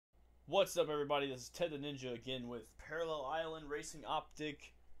What's up, everybody? This is Ted the Ninja again with Parallel Island Racing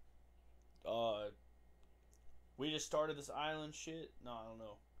Optic. We just started this island shit. No, I don't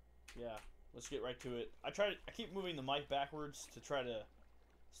know. Yeah, let's get right to it. I keep moving the mic backwards to try to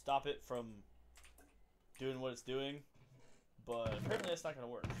stop it from doing what it's doing, but apparently that's not gonna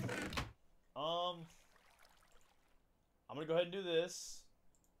work. I'm gonna go ahead and do this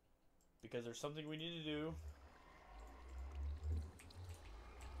because there's something we need to do.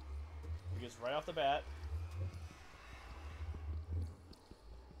 Because right off the bat,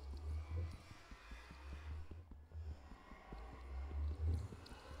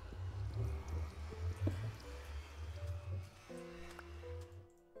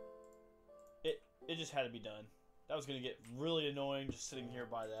 it just had to be done. That was gonna get really annoying just sitting here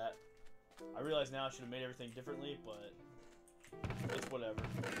by that. I realize now I should have made everything differently, but it's whatever.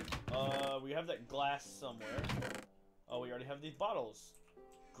 We have that glass somewhere. Oh, we already have these bottles.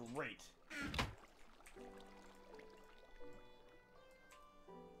 Great.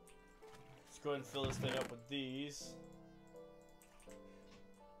 Let's go ahead and fill this thing up with these.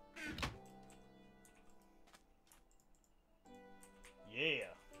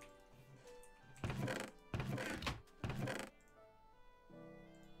 Yeah.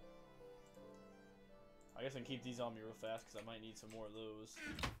 I guess I can keep these on me real fast because I might need some more of those.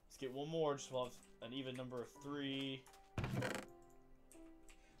 Let's get one more, just so we'll have an even number of 3.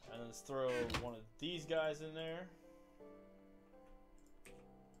 And then let's throw one of these guys in there.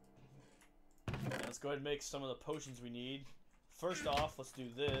 And let's go ahead and make some of the potions we need. First off, let's do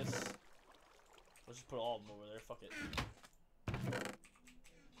this. Let's just put all of them over there. Fuck it.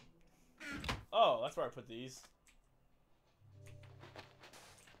 Oh, that's where I put these.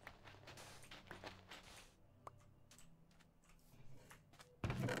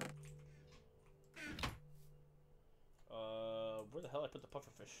 Where the hell I put the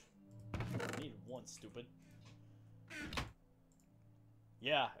pufferfish? I need one, stupid.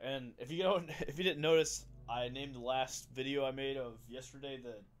 Yeah, and if you didn't notice, I named the last video I made of yesterday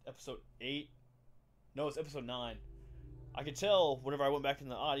the episode 8. No, it's episode 9. I could tell whenever I went back in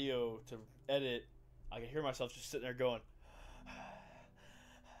the audio to edit, I could hear myself just sitting there going, "I'm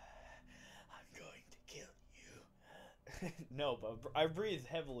going to kill you." No, but I breathed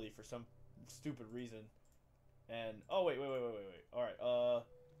heavily for some stupid reason. And oh wait. All right.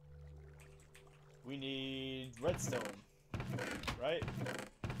 We need redstone, right?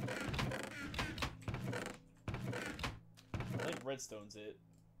 I think redstone's it.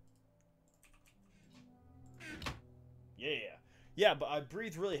 Yeah, but I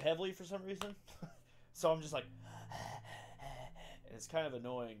breathe really heavily for some reason. So I'm just like, and it's kind of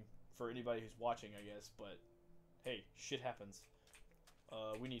annoying for anybody who's watching, I guess, but hey, shit happens.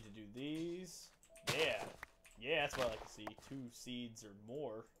 We need to do these. Yeah, that's what I like to see. 2 seeds or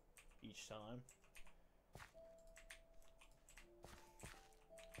more each time.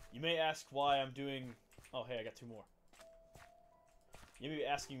 You may ask why I'm doing... Oh, hey, I got 2 more. You may be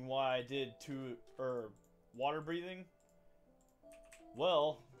asking why I did 2 water breathing.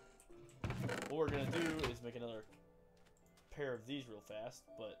 Well, what we're gonna do is make another pair of these real fast,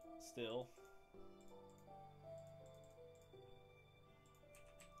 but still.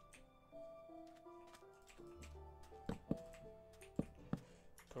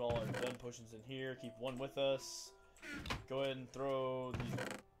 Put all our done potions in here. Keep one with us. Go ahead and throw these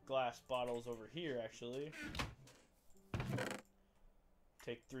glass bottles over here, actually.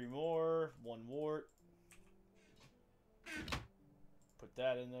 Take 3 more. 1 wart. Put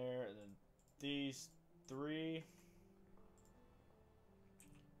that in there. And then these 3.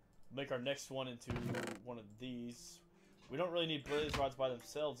 Make our next one into one of these. We don't really need blaze rods by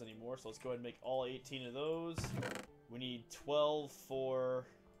themselves anymore, so let's go ahead and make all 18 of those. We need 12 for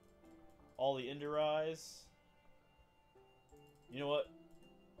all the ender eyes. You know what?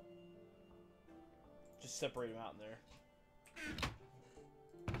 Just separate them out in there.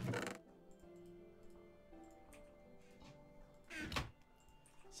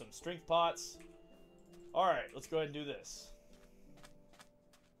 Some strength pots. Alright, let's go ahead and do this.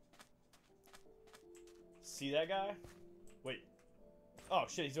 See that guy? Wait. Oh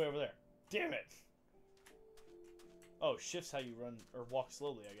shit, he's way over there. Damn it! Oh, shift's how you run, or walk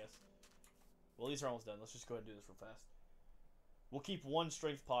slowly, I guess. Well, these are almost done. Let's just go ahead and do this real fast. We'll keep 1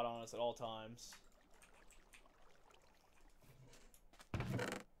 strength pot on us at all times.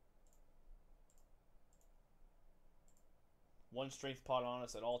 One strength pot on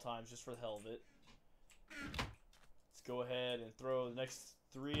us at all times, just for the hell of it. Let's go ahead and throw the next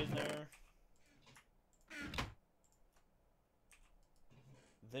 3 in there.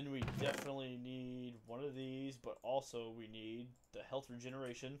 Then we definitely need one of these, but also we need the health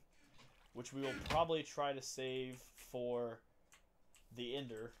regeneration. which we will probably try to save for the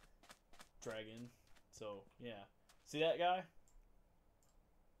Ender Dragon. So, yeah. See that guy?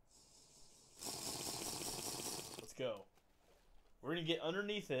 Let's go. We're going to get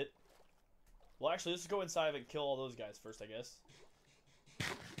underneath it. Well, actually, let's go inside and kill all those guys first, I guess.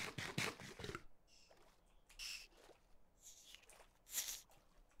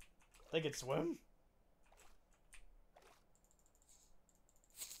 They can swim?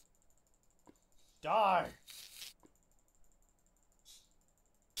 Die!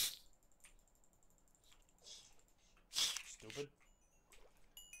 Stupid.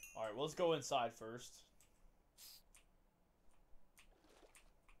 Alright, well, let's go inside first.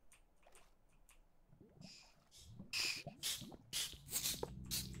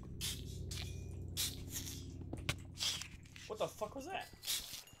 What the fuck was that?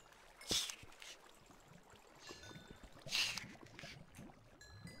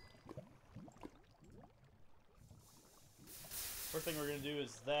 First thing we're gonna do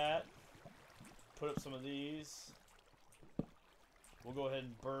is that. Put up some of these. We'll go ahead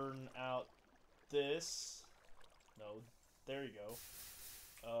and burn out this. No, there you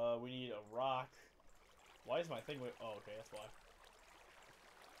go. We need a rock. Why is my thing? Oh, okay, that's why.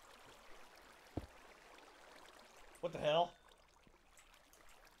 What the hell?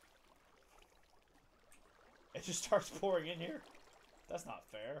 It just starts pouring in here? That's not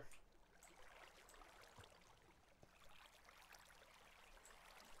fair.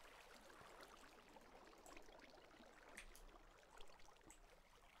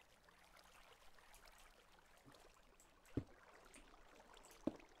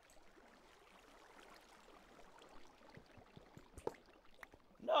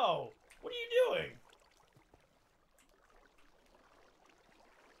 No! What are you doing?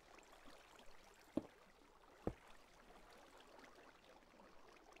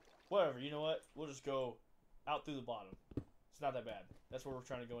 Whatever, you know what? We'll just go out through the bottom. It's not that bad. That's where we're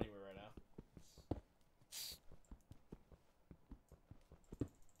trying to go anyway right now.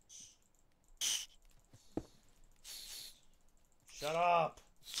 Shut up!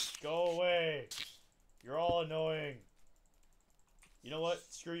 Go away! You're all annoying. You know what?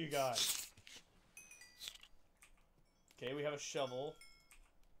 Screw you guys. Okay, we have a shovel.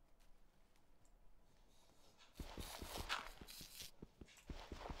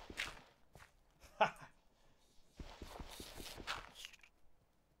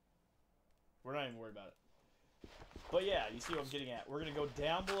 We're not even worried about it. But yeah, you see what I'm getting at. We're going to go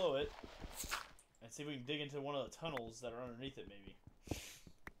down below it and see if we can dig into one of the tunnels that are underneath it, maybe.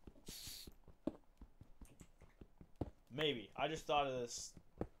 Maybe. I just thought of this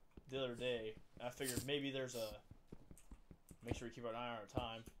the other day. I figured maybe there's a... Make sure we keep an eye on our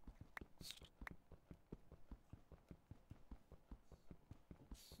time.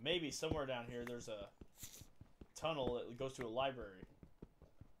 Maybe somewhere down here there's a tunnel that goes to a library.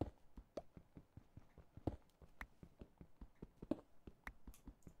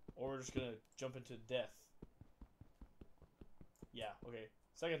 Or we're just gonna jump into death. Yeah, okay.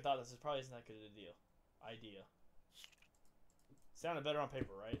 Second thought, this probably isn't that good a deal. Idea. Sounded better on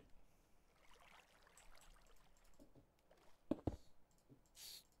paper, right?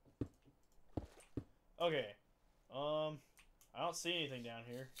 Okay. I don't see anything down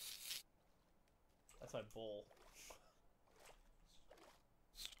here. That's my bowl.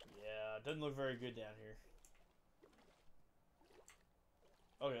 Yeah, it doesn't look very good down here.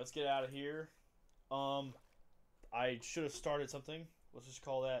 Okay, let's get out of here. I should have started something. Let's just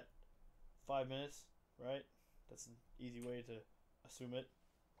call that 5 minutes, right? That's an easy way to assume it.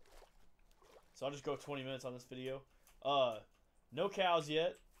 So I'll just go 20 minutes on this video. No cows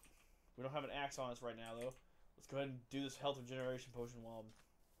yet. We don't have an axe on us right now, though. Let's go ahead and do this health regeneration potion while I'm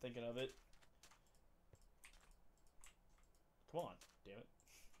thinking of it. Come on, damn it.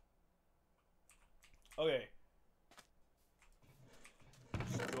 Okay.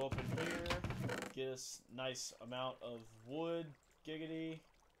 Just go up in here. Get us a nice amount of wood. Giggity.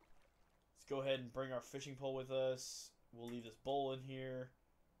 Let's go ahead and bring our fishing pole with us. We'll leave this bowl in here.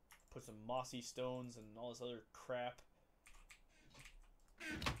 Put some mossy stones and all this other crap.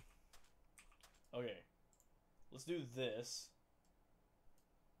 Okay. Let's do this.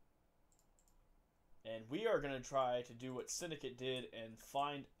 And we are going to try to do what Syndicate did and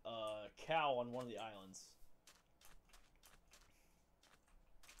find a cow on one of the islands.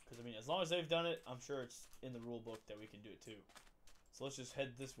 Because, I mean, as long as they've done it, I'm sure it's in the rule book that we can do it too. So let's just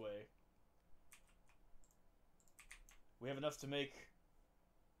head this way. We have enough to make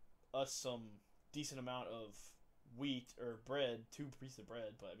us some decent amount of wheat or bread, 2 pieces of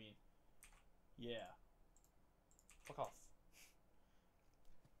bread, but I mean, yeah. Fuck off.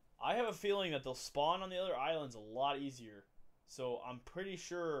 I have a feeling that they'll spawn on the other islands a lot easier. So I'm pretty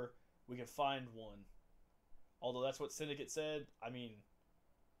sure we can find one. Although that's what Syndicate said. I mean,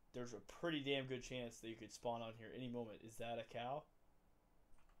 there's a pretty damn good chance that you could spawn on here any moment. Is that a cow?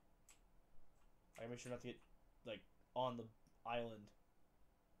 I gotta make sure not to get, like, on the island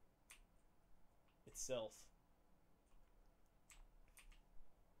itself.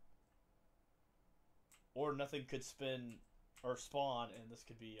 Or nothing could spin or spawn, and this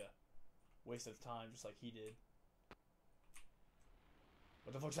could be a waste of time, just like he did.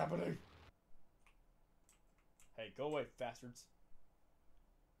 What the fuck's happening? Hey, go away, bastards.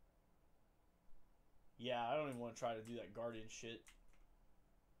 Yeah, I don't even want to try to do that Guardian shit.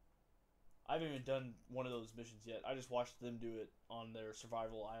 I haven't even done one of those missions yet. I just watched them do it on their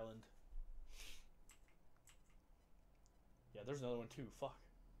survival island. Yeah, there's another one too. Fuck.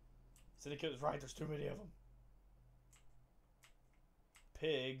 Syndicate was right, there's too many of them.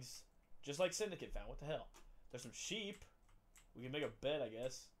 Pigs. Just like Syndicate found. What the hell? There's some sheep. We can make a bed, I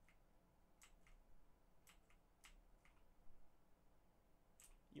guess.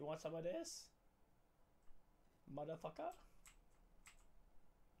 You want some of this? Motherfucker?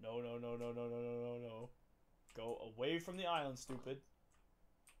 No, no, no, no, no, no, no, no, no. Go away from the island, stupid.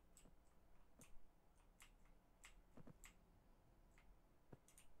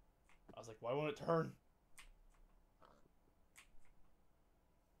 I was like, why won't it turn?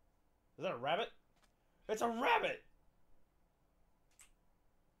 Is that a rabbit? It's a rabbit!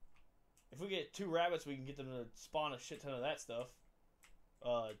 If we get 2 rabbits, we can get them to spawn a shit ton of that stuff.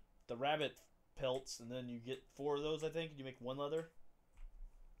 The rabbit pelts, and then you get 4 of those, I think, and you make 1 leather.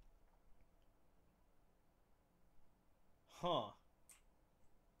 Huh.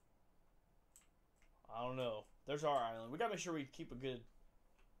 I don't know. There's our island. We gotta make sure we keep a good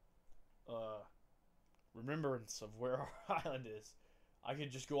remembrance of where our island is. I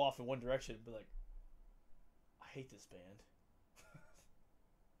could just go off in one direction and be like, I hate this band.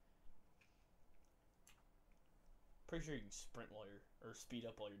 Pretty sure you can sprint while you're, or speed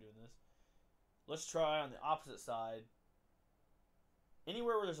up while you're doing this. Let's try on the opposite side.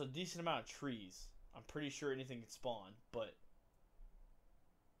 Anywhere where there's a decent amount of trees, I'm pretty sure anything can spawn, but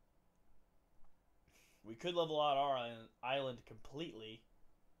we could level out our island completely.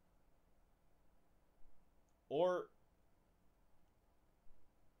 Or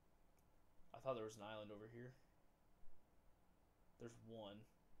I thought there was an island over here. There's one.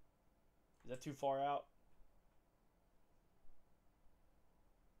 Is that too far out?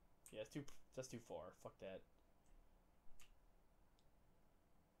 Yeah, that's too far. Fuck that.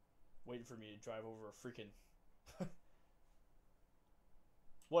 Waiting for me to drive over a freaking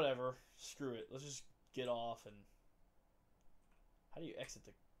whatever. Screw it. Let's just get off and how do you exit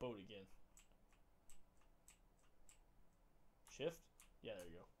the boat again? Shift? Yeah, there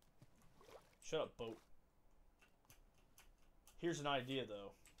you go. Shut up, boat. Here's an idea,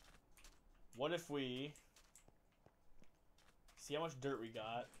 though. What if we see how much dirt we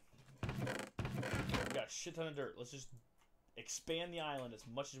got? We got a shit ton of dirt. Let's just expand the island as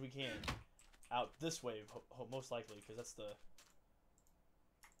much as we can out this way, most likely, because this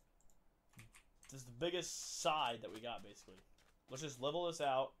is the biggest side that we got, basically. Let's just level this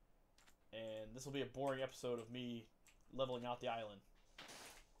out, and this will be a boring episode of me leveling out the island.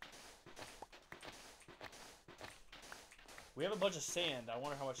 We have a bunch of sand. I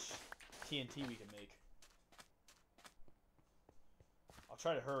wonder how much TNT we can make. I'll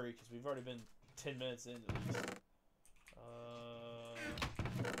try to hurry because we've already been 10 minutes in at least.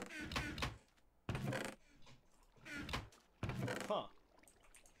 Huh.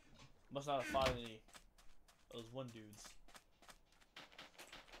 Must not have fought any of those one dudes.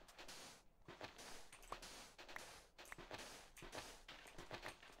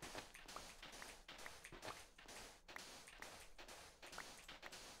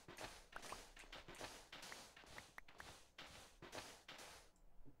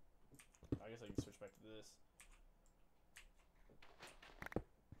 I guess I can switch back to this.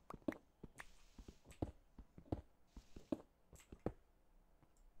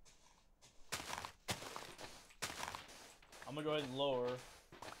 I'm gonna go ahead and lower.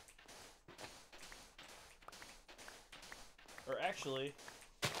 Or actually,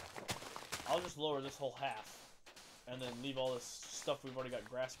 I'll just lower this whole half. And then leave all this stuff we've already got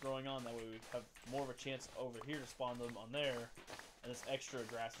grass growing on. That way we have more of a chance over here to spawn them on there. And this extra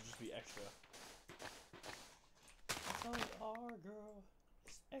grass will just be extra. That's all we are, girl.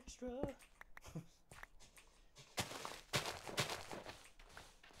 It's extra.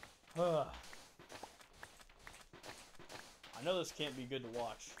 I know this can't be good to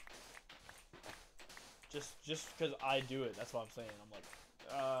watch. Just because I do it, that's what I'm saying. I'm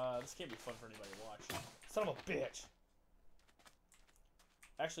like, This can't be fun for anybody to watch. Son of a bitch!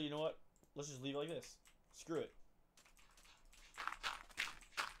 Actually, you know what? Let's just leave it like this. Screw it.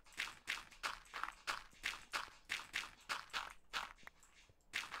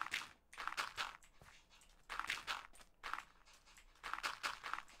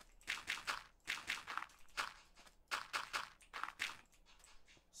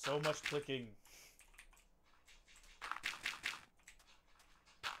 So much clicking.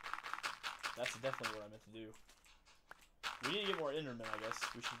 That's definitely what I meant to do. We need to get more Endermen, I guess.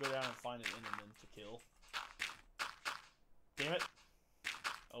 We should go down and find an Enderman to kill. Damn it.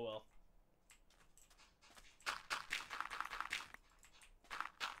 Oh well.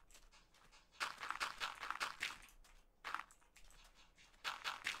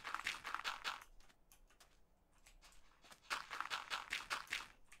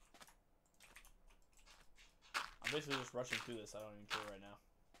 I'm basically just rushing through this. I don't even care right now.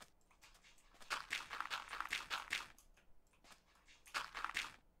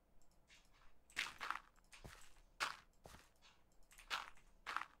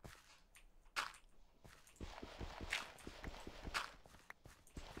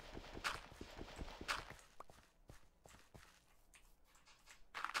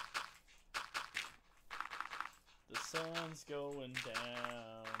 The sun's going down.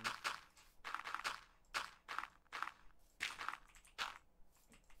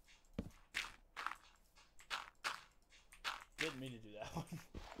 Didn't mean to do that one.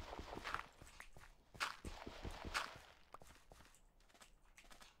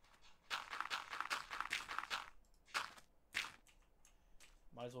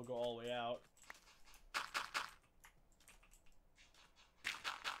 Might as well go all the way out.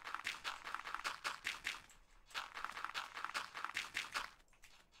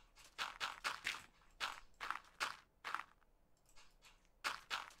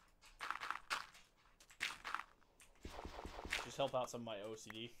 Just help out some of my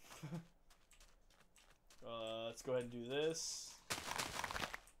OCD. Let's go ahead and do this.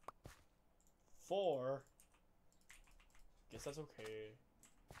 4. Guess that's okay.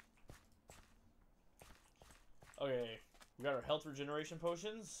 Okay, we got our health regeneration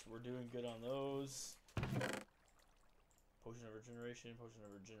potions. We're doing good on those. Potion of regeneration, potion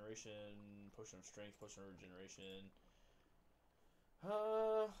of regeneration, potion of strength, potion of regeneration.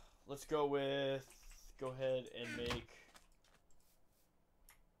 Let's go with. Go ahead and make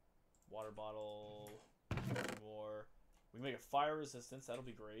water bottle. More. We can make a fire resistance. That'll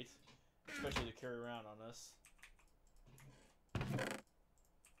be great, especially to carry around on us.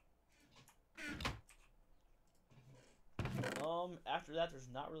 After that, there's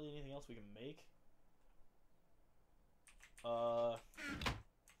not really anything else we can make.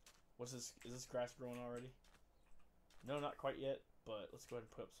 What's this? Is this grass growing already? No, not quite yet, but let's go ahead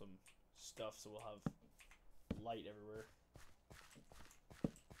and put up some stuff so we'll have light everywhere.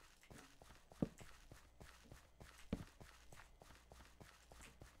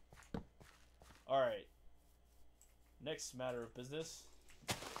 Alright. Next matter of business.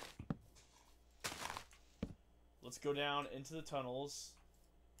 Let's go down into the tunnels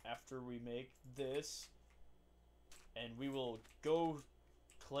after we make this, and we will go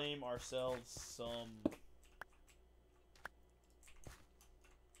claim ourselves some.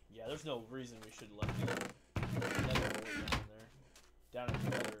 Yeah, there's no reason we should have left it down there. Down in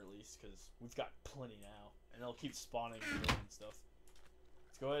the nether at least, because we've got plenty now, and they'll keep spawning and stuff.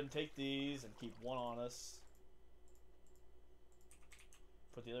 Let's go ahead and take these and keep one on us.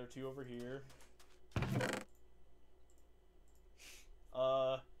 Put the other 2 over here.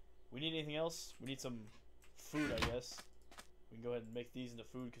 We need anything else? We need some food, I guess. We can go ahead and make these into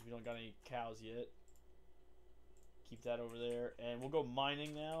food because we don't got any cows yet. Keep that over there. And we'll go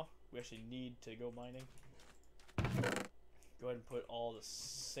mining now. We actually need to go mining. Go ahead and put all the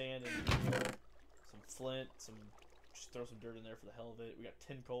sand in here. Some flint. Just throw some dirt in there for the hell of it. We got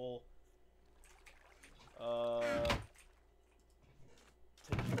tin coal.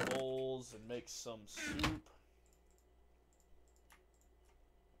 Take these bowls and make some soup.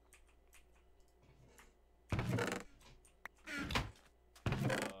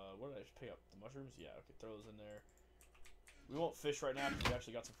 What did I just pick up? The mushrooms? Yeah, okay, throw those in there. We won't fish right now because we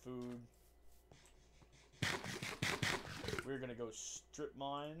actually got some food. We're gonna go strip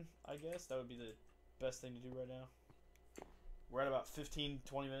mine, I guess. That would be the best thing to do right now. We're at about 15,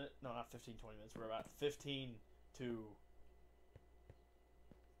 20 minutes. No, not 15, 20 minutes. We're about 15 to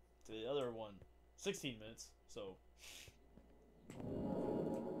the other one. 16 minutes. So,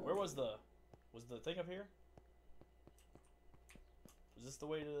 where was the thing up here? Was this the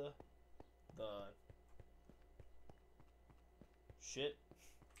way to the shit?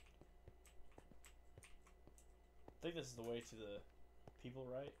 think this is the way to the people,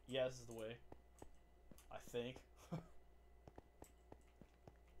 right? Yeah, this is the way. I think.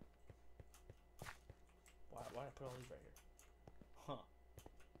 Why did I put all these right here? Huh.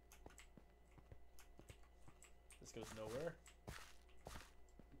 This goes nowhere.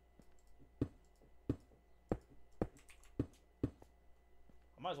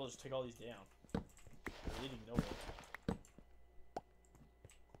 I might as well just take all these down. They're leading nowhere.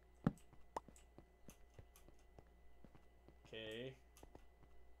 Okay.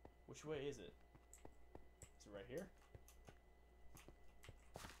 Which way is it? Is it right here?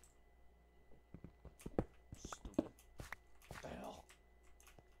 Stupid. What the hell?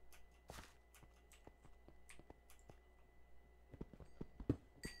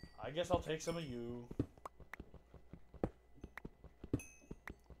 I guess I'll take some of you.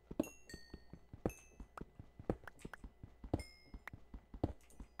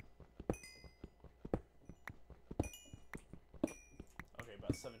 Okay,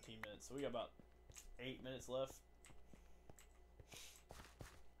 about 17 minutes. So we got about 8 minutes left.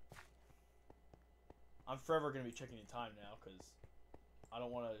 I'm forever going to be checking the time now because I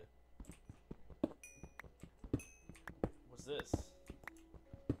don't want to... What's this?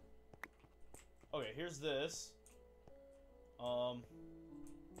 Okay, here's this.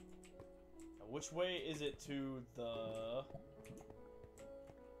 Which way is it to the...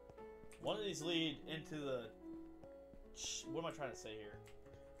 One of these lead into the... What am I trying to say here?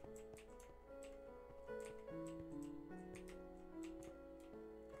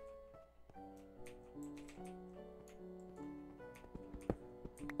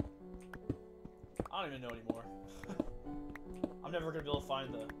 I don't even know anymore. I'm never gonna be able to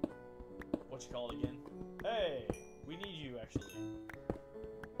find the... What you call it again? Hey! We need you, actually.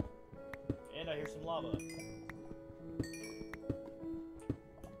 And I hear some lava.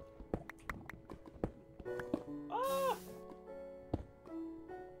 Ah!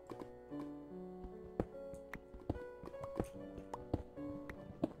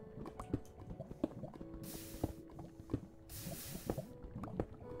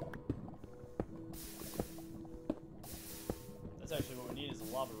 That's actually what we need, is a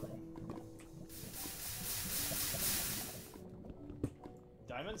lava room.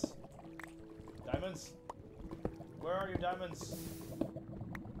 Diamonds? Diamonds? Where are you, diamonds?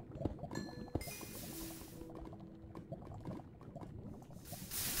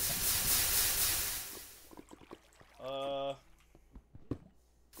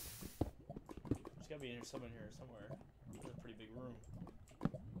 There's gotta be in here, some in here somewhere. There's a pretty big room.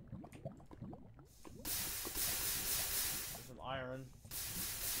 There's some iron.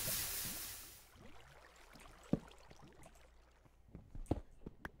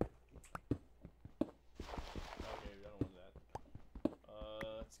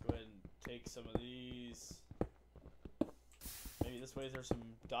 Take some of these. Maybe this way there's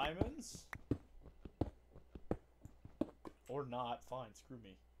some diamonds? Or not. Fine, screw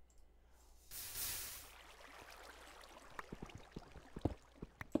me.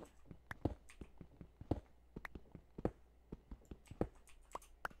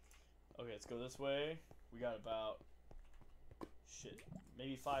 Okay, let's go this way. We got about... Shit.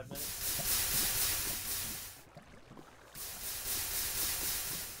 Maybe 5 minutes.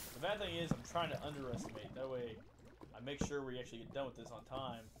 The bad thing is, I'm trying to underestimate. That way, I make sure we actually get done with this on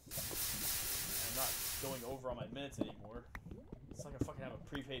time. And I'm not going over on my minutes anymore. It's like I fucking have a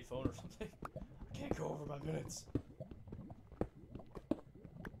prepaid phone or something. I can't go over my minutes.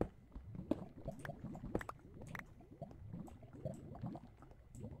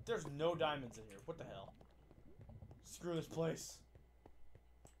 There's no diamonds in here. What the hell? Screw this place.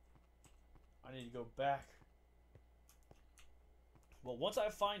 I need to go back. Well, once I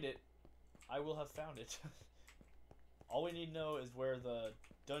find it, I will have found it. All we need to know is where the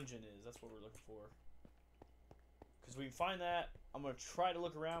dungeon is. That's what we're looking for. Because we can find that. I'm going to try to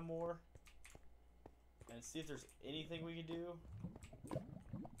look around more. And see if there's anything we can do.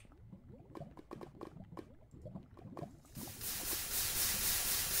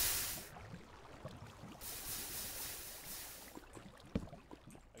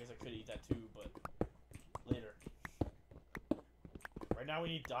 I guess I could eat that too, but later. Right now we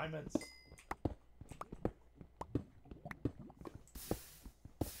need diamonds.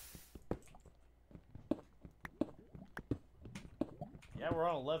 Yeah, we're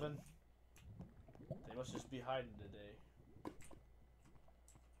on 11. They must just be hiding today.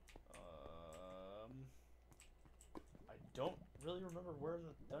 I don't really remember where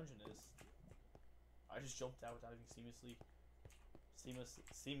the dungeon is. I just jumped out without even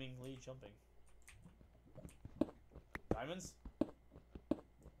seemingly jumping. Diamonds?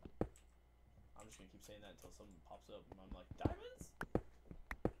 I'm just gonna keep saying that until something pops up and I'm like, diamonds?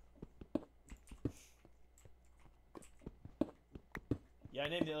 Yeah,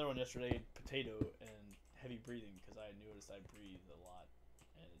 I named the other one yesterday Potato and Heavy Breathing because I noticed I breathe a lot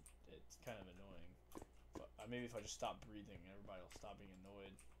and it's kind of annoying. But maybe if I just stop breathing, everybody will stop being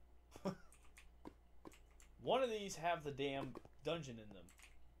annoyed. One of these have the damn dungeon in them.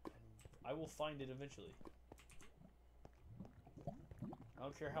 And I will find it eventually. I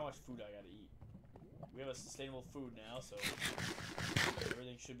don't care how much food I gotta eat. We have a sustainable food now, so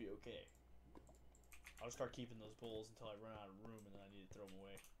everything should be okay. I'll just start keeping those bowls until I run out of room and then I need to throw them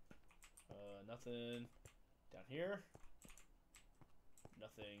away. Nothing down here.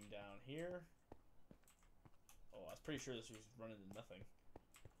 Nothing down here. Oh, I was pretty sure this was running to nothing.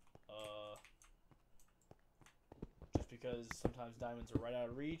 Just because sometimes diamonds are right out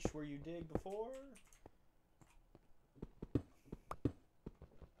of reach where you dig before.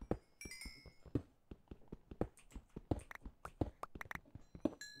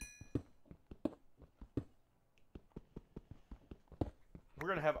 We're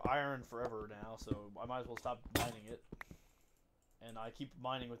gonna have iron forever now, so I might as well stop mining it. And I keep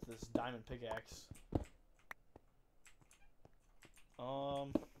mining with this diamond pickaxe.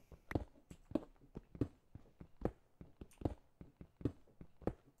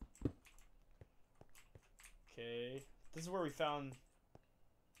 Okay. This is where we found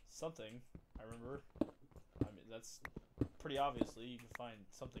something, I remember. I mean, that's pretty obviously, you can find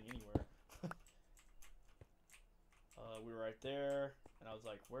something anywhere. We were right there, and I was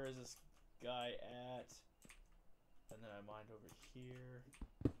like, where is this guy at? And then I mined over here.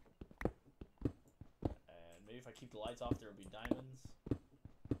 And maybe if I keep the lights off, there will be diamonds.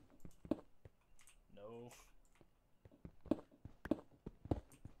 No.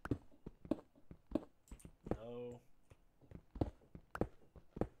 No.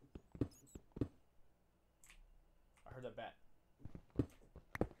 I heard that bat.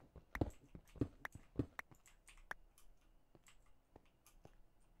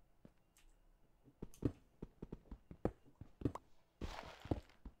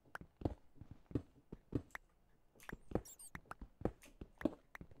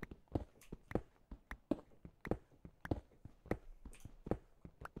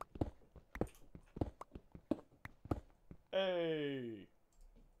 Hey!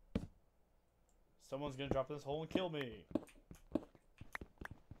 Someone's gonna drop this hole and kill me.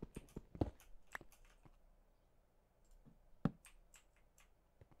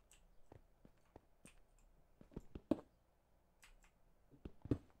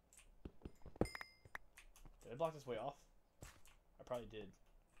 Did I block this way off? I probably did.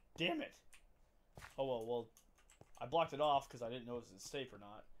 Damn it! Oh well, I blocked it off because I didn't know if it was safe or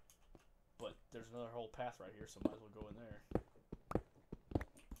not. But there's another whole path right here, so might as well go in there.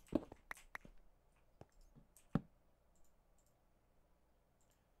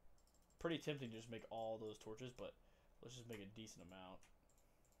 Pretty tempting to just make all those torches, but let's just make a decent amount.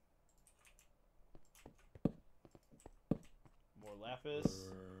 More lapis.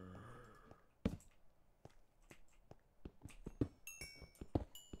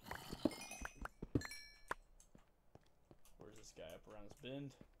 Where's this guy up around this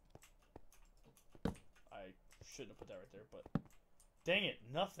bend? I shouldn't have put that right there, but dang it,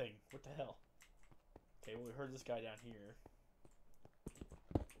 nothing. What the hell? Okay, well, we heard this guy down here.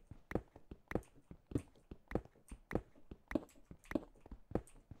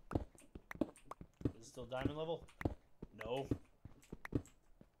 Is it still diamond level? No.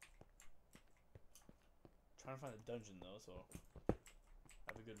 Trying to find a dungeon though, so I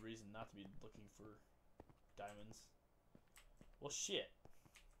have a good reason not to be looking for diamonds. Well, shit.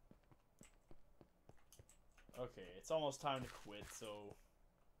 Okay, it's almost time to quit, so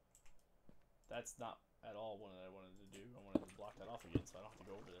that's not at all what I wanted to do. I wanted to block that off again so I don't have to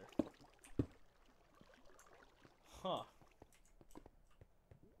go over there. Huh.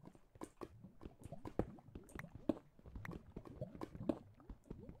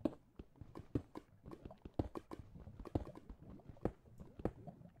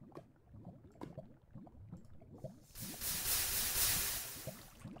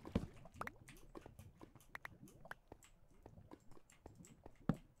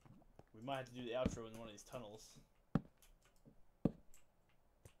 We might have to do the outro in one of these tunnels.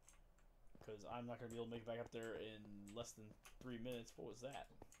 Because I'm not going to be able to make it back up there in less than 3 minutes. What was that?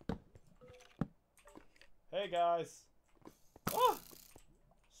 Hey guys! Ah!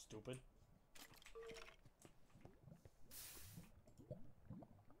 Stupid.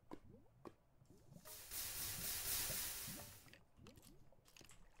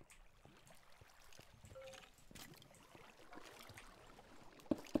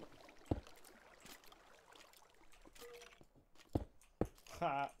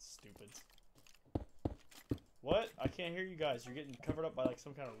 Stupid. What? I can't hear you guys. You're getting covered up by like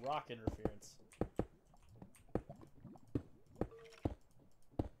some kind of rock interference.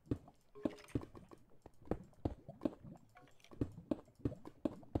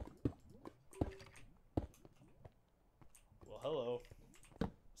 Well, hello.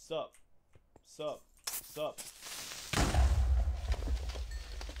 Sup? Sup? Sup?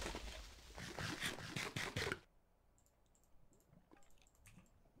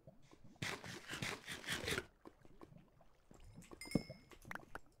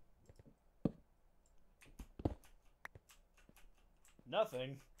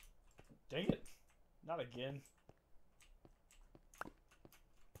 Nothing. Dang it. Not again.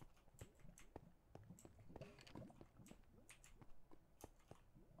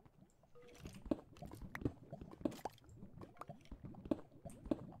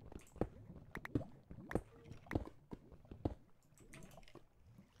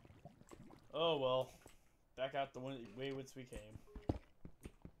 Oh well. Back out the way whence we came.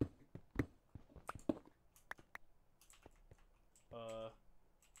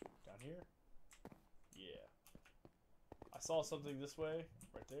 Down here? Yeah. I saw something this way,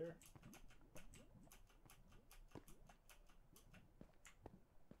 right there.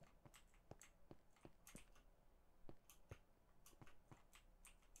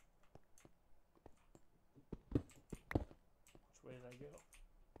 Which way did I go?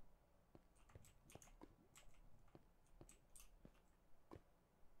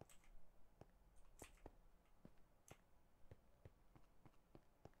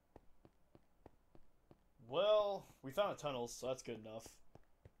 Well, we found a tunnel, so that's good enough.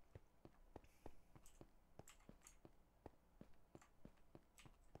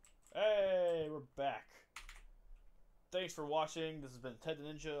 Hey, we're back. Thanks for watching. This has been Ted the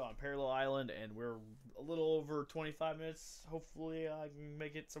Ninja on Parallel Island, and we're a little over 25 minutes. Hopefully, I can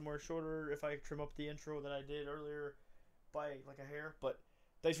make it somewhere shorter if I trim up the intro that I did earlier by like a hair. But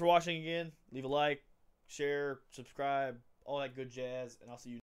thanks for watching again. Leave a like, share, subscribe, all that good jazz, and I'll see you